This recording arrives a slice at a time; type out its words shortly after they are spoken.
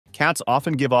Cats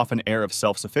often give off an air of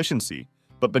self-sufficiency,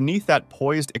 but beneath that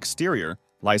poised exterior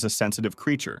lies a sensitive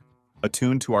creature,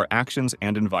 attuned to our actions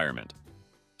and environment.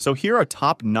 So here are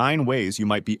top 9 ways you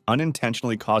might be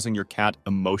unintentionally causing your cat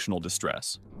emotional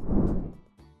distress.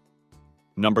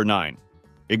 Number 9.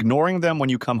 Ignoring them when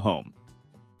you come home.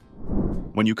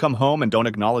 When you come home and don't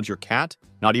acknowledge your cat,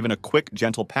 not even a quick,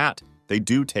 gentle pat, they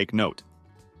do take note.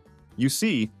 You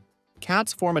see,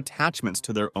 cats form attachments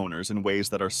to their owners in ways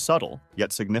that are subtle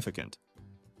yet significant.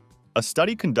 A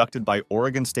study conducted by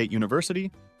Oregon State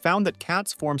University found that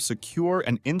cats form secure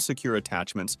and insecure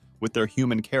attachments with their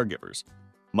human caregivers,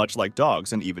 much like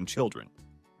dogs and even children.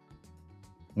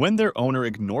 When their owner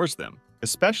ignores them,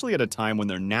 especially at a time when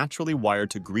they're naturally wired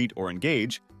to greet or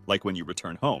engage, like when you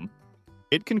return home,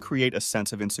 it can create a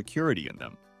sense of insecurity in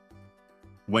them.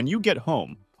 When you get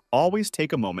home, always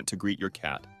take a moment to greet your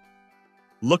cat.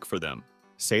 Look for them,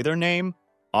 say their name,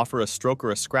 offer a stroke or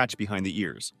a scratch behind the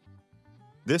ears.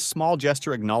 This small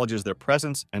gesture acknowledges their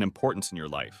presence and importance in your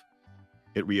life.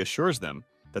 It reassures them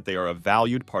that they are a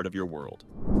valued part of your world.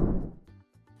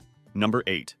 Number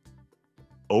 8.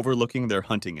 Overlooking their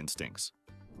hunting instincts.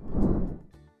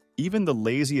 Even the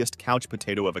laziest couch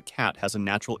potato of a cat has a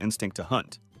natural instinct to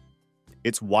hunt.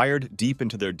 It's wired deep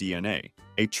into their DNA,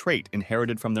 a trait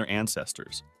inherited from their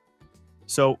ancestors.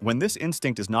 So, when this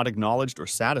instinct is not acknowledged or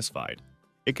satisfied,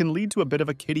 it can lead to a bit of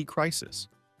a kitty crisis.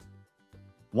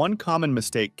 One common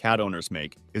mistake cat owners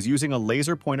make is using a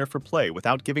laser pointer for play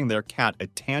without giving their cat a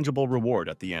tangible reward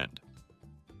at the end.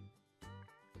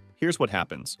 Here's what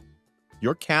happens.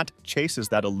 Your cat chases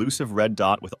that elusive red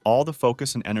dot with all the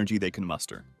focus and energy they can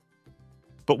muster.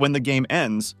 But when the game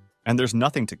ends and there's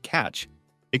nothing to catch,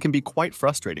 it can be quite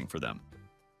frustrating for them.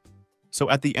 So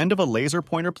at the end of a laser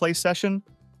pointer play session,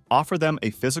 offer them a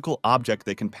physical object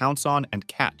they can pounce on and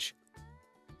catch.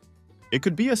 It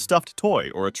could be a stuffed toy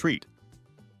or a treat.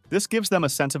 This gives them a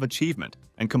sense of achievement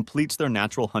and completes their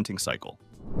natural hunting cycle.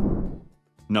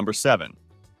 Number 7.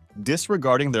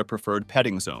 Disregarding their preferred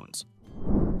petting zones.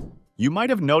 You might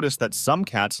have noticed that some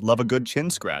cats love a good chin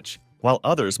scratch, while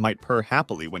others might purr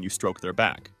happily when you stroke their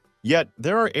back. Yet,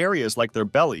 there are areas like their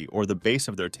belly or the base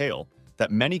of their tail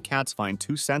that many cats find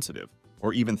too sensitive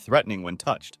or even threatening when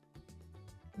touched.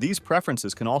 These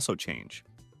preferences can also change.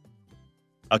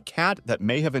 A cat that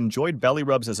may have enjoyed belly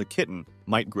rubs as a kitten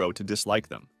might grow to dislike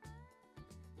them.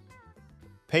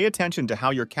 Pay attention to how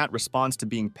your cat responds to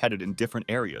being petted in different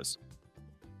areas.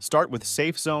 Start with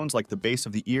safe zones like the base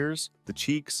of the ears, the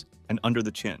cheeks, and under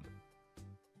the chin.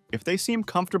 If they seem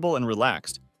comfortable and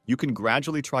relaxed, you can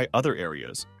gradually try other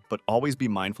areas, but always be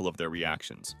mindful of their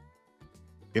reactions.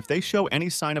 If they show any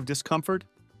sign of discomfort,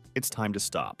 it's time to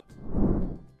stop.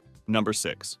 Number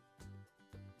 6.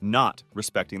 Not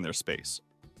respecting their space.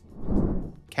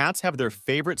 Cats have their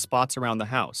favorite spots around the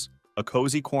house, a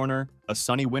cozy corner, a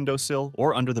sunny windowsill,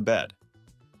 or under the bed.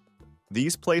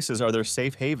 These places are their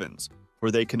safe havens,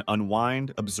 where they can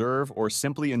unwind, observe, or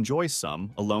simply enjoy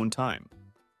some alone time.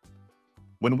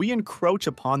 When we encroach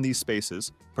upon these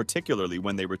spaces, particularly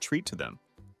when they retreat to them,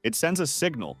 it sends a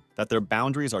signal that their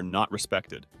boundaries are not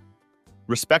respected.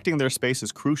 Respecting their space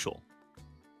is crucial.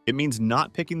 It means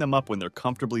not picking them up when they're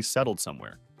comfortably settled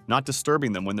somewhere, not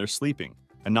disturbing them when they're sleeping,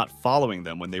 and not following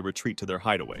them when they retreat to their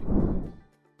hideaway.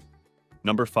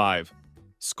 Number 5.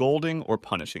 Scolding or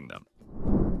punishing them.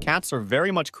 Cats are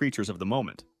very much creatures of the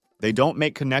moment. They don't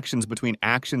make connections between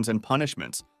actions and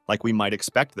punishments like we might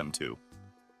expect them to.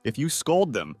 If you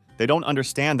scold them, they don't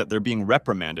understand that they're being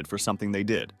reprimanded for something they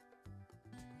did.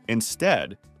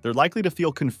 Instead, they're likely to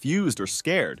feel confused or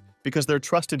scared because their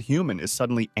trusted human is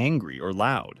suddenly angry or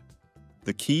loud.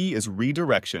 The key is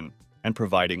redirection and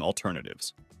providing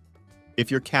alternatives.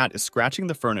 If your cat is scratching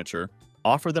the furniture,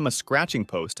 offer them a scratching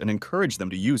post and encourage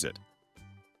them to use it.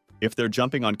 If they're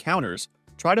jumping on counters,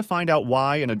 try to find out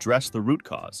why and address the root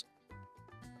cause.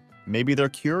 Maybe they're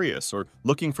curious or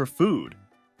looking for food.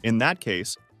 In that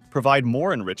case, provide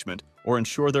more enrichment or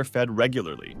ensure they're fed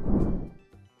regularly.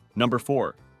 Number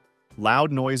 4.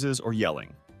 Loud noises or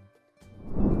yelling.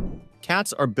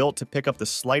 Cats are built to pick up the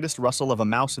slightest rustle of a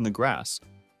mouse in the grass,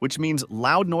 which means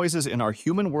loud noises in our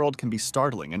human world can be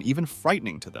startling and even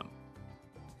frightening to them.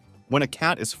 When a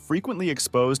cat is frequently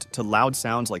exposed to loud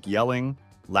sounds like yelling,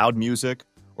 loud music,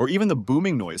 or even the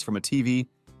booming noise from a TV,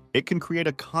 it can create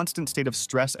a constant state of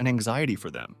stress and anxiety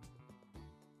for them.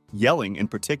 Yelling, in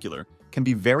particular, can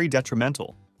be very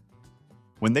detrimental.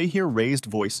 When they hear raised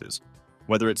voices,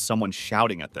 whether it's someone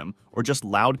shouting at them or just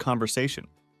loud conversation,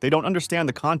 they don't understand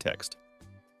the context.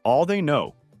 All they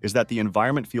know is that the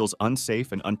environment feels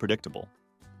unsafe and unpredictable.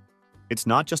 It's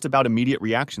not just about immediate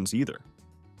reactions either.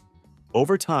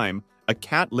 Over time, a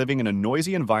cat living in a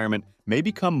noisy environment may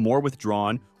become more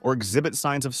withdrawn or exhibit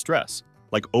signs of stress,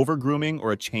 like overgrooming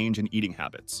or a change in eating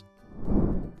habits.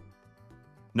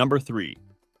 Number 3.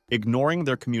 Ignoring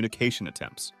their communication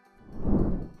attempts.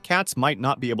 Cats might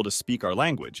not be able to speak our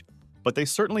language, but they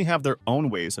certainly have their own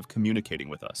ways of communicating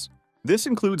with us. This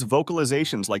includes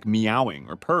vocalizations like meowing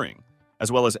or purring, as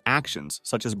well as actions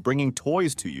such as bringing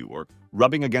toys to you or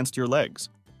rubbing against your legs.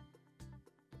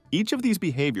 Each of these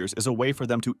behaviors is a way for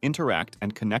them to interact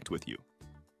and connect with you.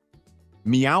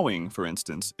 Meowing, for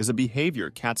instance, is a behavior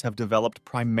cats have developed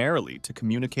primarily to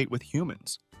communicate with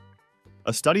humans.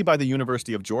 A study by the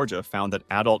University of Georgia found that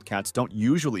adult cats don't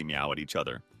usually meow at each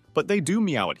other, but they do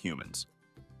meow at humans.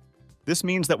 This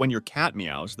means that when your cat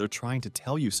meows, they're trying to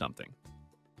tell you something.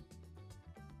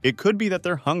 It could be that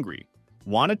they're hungry,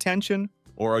 want attention,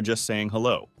 or are just saying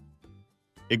hello.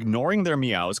 Ignoring their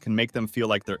meows can make them feel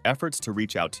like their efforts to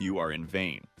reach out to you are in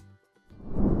vain.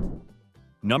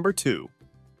 Number 2.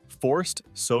 Forced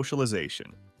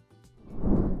socialization.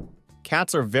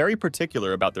 Cats are very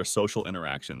particular about their social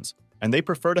interactions, and they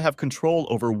prefer to have control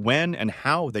over when and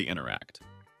how they interact.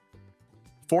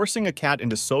 Forcing a cat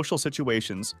into social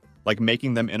situations, like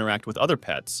making them interact with other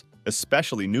pets,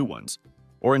 especially new ones,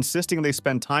 or insisting they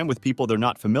spend time with people they're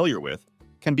not familiar with,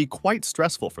 can be quite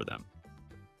stressful for them.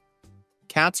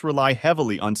 Cats rely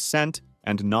heavily on scent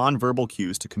and nonverbal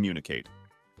cues to communicate.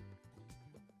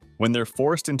 When they're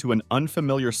forced into an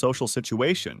unfamiliar social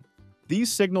situation,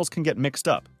 these signals can get mixed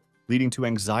up, leading to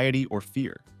anxiety or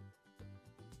fear.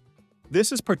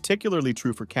 This is particularly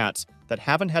true for cats that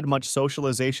haven't had much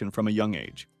socialization from a young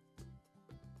age.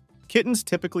 Kittens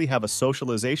typically have a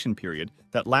socialization period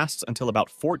that lasts until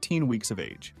about 14 weeks of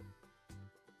age.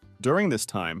 During this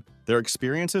time, their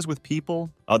experiences with people,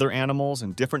 other animals,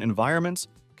 and different environments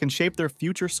can shape their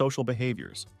future social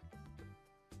behaviors.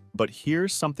 But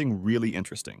here's something really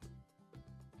interesting.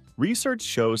 Research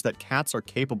shows that cats are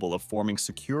capable of forming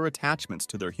secure attachments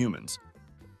to their humans,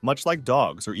 much like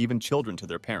dogs or even children to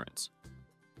their parents.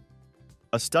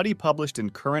 A study published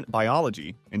in Current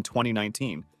Biology in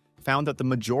 2019 found that the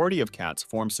majority of cats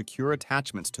form secure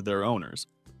attachments to their owners,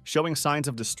 showing signs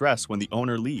of distress when the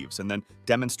owner leaves and then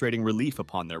demonstrating relief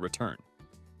upon their return.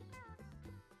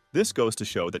 This goes to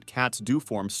show that cats do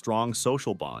form strong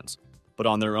social bonds, but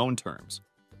on their own terms.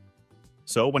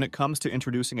 So when it comes to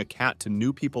introducing a cat to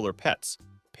new people or pets,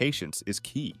 patience is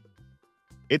key.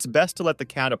 It's best to let the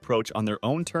cat approach on their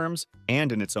own terms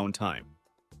and in its own time.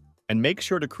 And make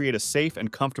sure to create a safe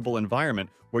and comfortable environment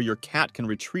where your cat can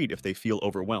retreat if they feel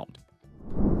overwhelmed.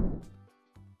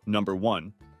 Number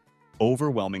 1.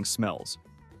 Overwhelming smells.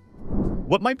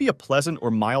 What might be a pleasant or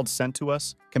mild scent to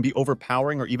us can be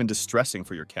overpowering or even distressing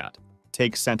for your cat.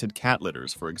 Take scented cat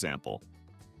litters, for example.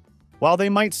 While they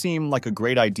might seem like a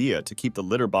great idea to keep the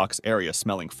litter box area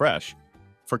smelling fresh,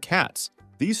 for cats,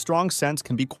 these strong scents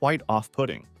can be quite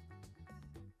off-putting.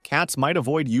 Cats might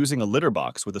avoid using a litter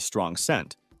box with a strong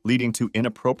scent, leading to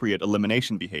inappropriate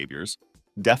elimination behaviors,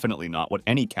 definitely not what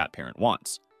any cat parent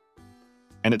wants.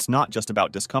 And it's not just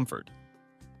about discomfort.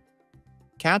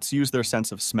 Cats use their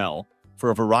sense of smell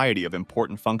for a variety of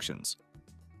important functions.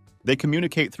 They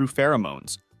communicate through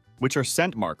pheromones, which are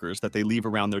scent markers that they leave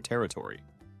around their territory.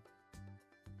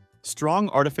 Strong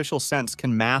artificial scents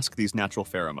can mask these natural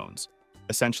pheromones,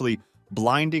 essentially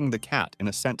blinding the cat in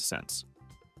a scent sense.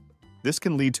 This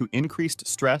can lead to increased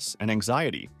stress and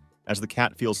anxiety as the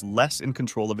cat feels less in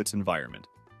control of its environment.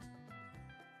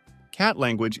 Cat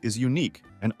language is unique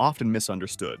and often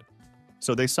misunderstood,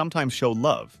 so they sometimes show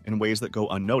love in ways that go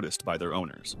unnoticed by their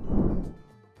owners.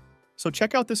 So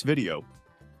check out this video,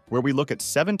 where we look at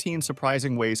 17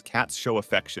 surprising ways cats show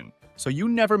affection, so you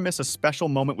never miss a special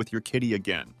moment with your kitty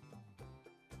again.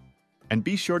 And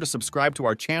be sure to subscribe to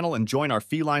our channel and join our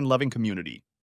feline-loving community.